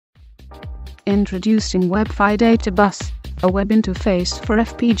Introducing WebPHY Databus, a web interface for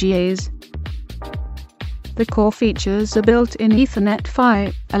FPGAs. The core features a built-in Ethernet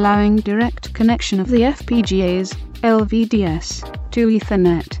PHY, allowing direct connection of the FPGAs, LVDS, to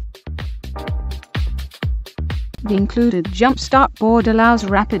Ethernet. The included Jumpstart board allows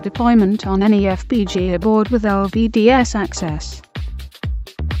rapid deployment on any FPGA board with LVDS access.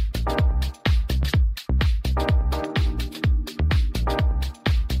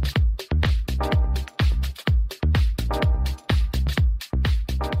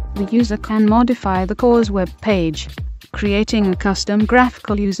 The user can modify the core's web page, creating a custom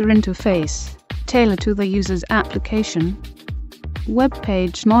graphical user interface, tailored to the user's application. Web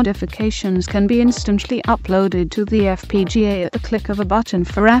page modifications can be instantly uploaded to the FPGA at the click of a button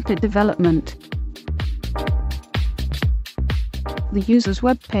for rapid development. The user's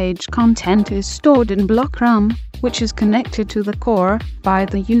web page content is stored in block RAM, which is connected to the core by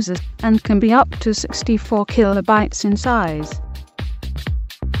the user and can be up to 64 kilobytes in size.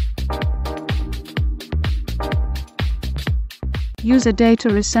 User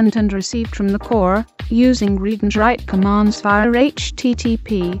data is sent and received from the core, using read and write commands via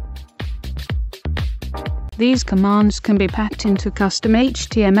HTTP. These commands can be packed into custom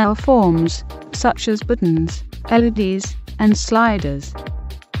HTML forms, such as buttons, LEDs, and sliders.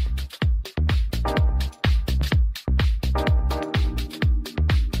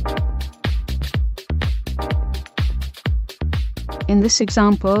 In this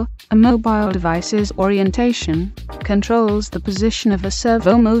example, a mobile device's orientation controls the position of a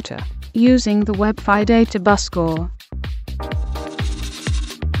servo motor, using the WebPHY Databus core.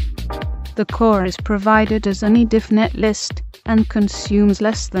 The core is provided as an eDiff list, and consumes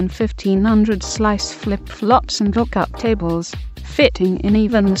less than 1500 slice flip-flops and lookup tables, fitting in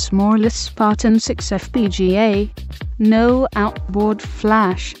even the smallest Spartan 6 FPGA. No outboard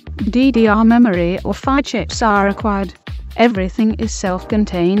flash, DDR memory or PHY chips are required. Everything is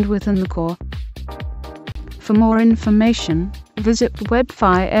self-contained within the core. For more information, visit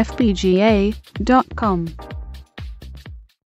webphyfpga.com.